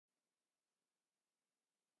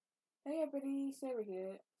Hey everybody, Sarah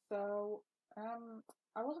here. So,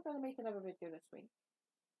 I wasn't gonna make another video this week,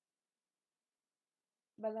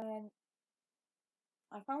 but then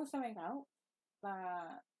I found something out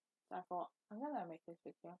that I thought I'm gonna make this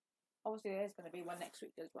video. Obviously, there's gonna be one next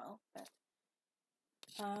week as well, but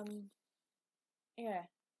um, yeah.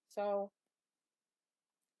 So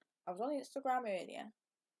I was on Instagram earlier,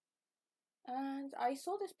 and I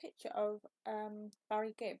saw this picture of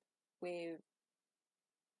Barry Gibb with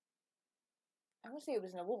I won't say it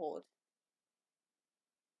was an award,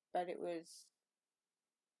 but it was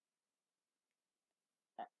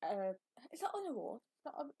uh, it's not an award, it's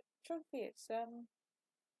not a trophy. It's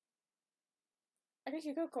I guess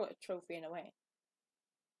you could call it a trophy in a way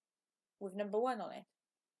with number one on it.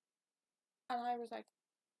 And I was like,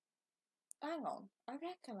 hang on, I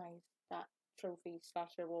recognise that trophy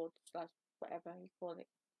slash award slash whatever you call it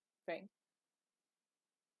thing.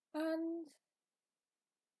 And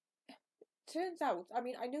turns out, I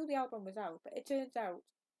mean, I knew the album was out, but it turns out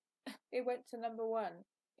it went to number one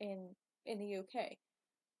in the UK.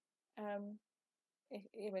 Um,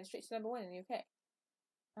 it went straight to number one in the UK.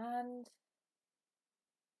 And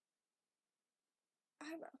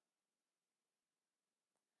I'm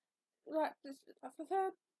like, I've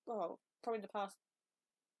heard, well, probably the past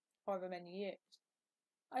however many years,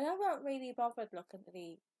 I haven't really bothered looking at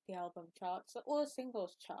the album charts or the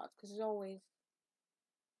singles charts because there's always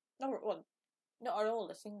not well, not at all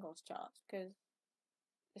the singles charts because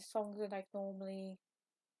the songs are like normally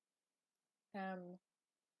um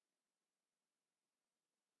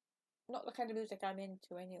not the kind of music I'm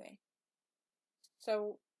into anyway.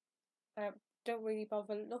 So I don't really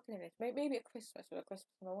bother looking at it. Maybe at Christmas or the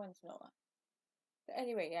Christmas number ones and all that. But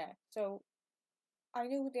anyway, yeah. So I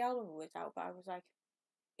knew the album was out, but I was like,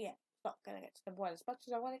 yeah, it's not gonna get to number one. As much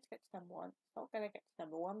as I wanted to get to number one, it's not gonna get to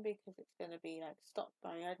number one because it's gonna be like stopped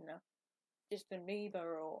by I don't know, Justin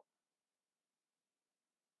Bieber or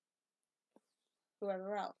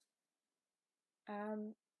whoever else.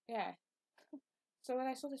 Um, yeah. So when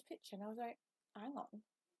I saw this picture, and I was like, hang on,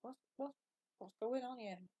 what's going on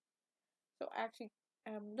here? So I actually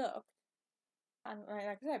looked, and like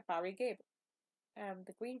I said, Barry Gibb,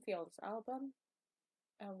 the Greenfields album,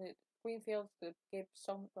 the Greenfields, the Gibb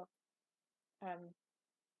songbook, um,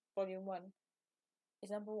 Volume One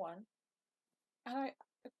is number one, and I,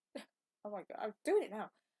 oh my god, I'm doing it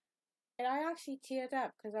now, and I actually teared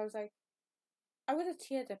up because I was like, I would have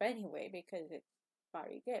teared up anyway because it's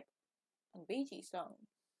Barry Gibb and Bee Gees song.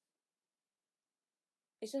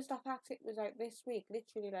 It's just the fact it was like this week,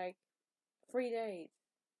 literally like 3 days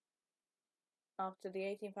after the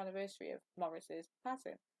 18th anniversary of Morris's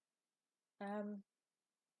passing. Um,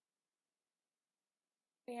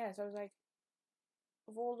 yeah, so I was like,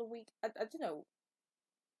 of all the week, I don't know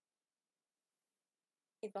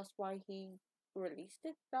if that's why he released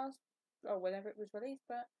it last or whenever it was released,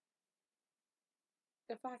 but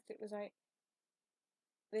the fact it was like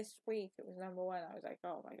this week it was number one, I was like,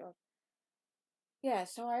 oh my god. Yeah,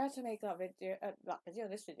 so I had to make this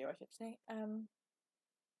video, I should say.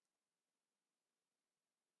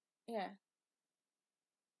 Yeah,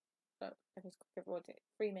 so I just quick about it,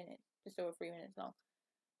 3 minutes, just over 3 minutes long.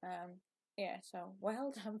 Um, yeah, so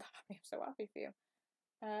well done, Barry. I'm so happy for you.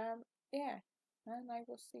 Yeah, and I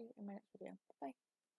will see you in my next video. Bye.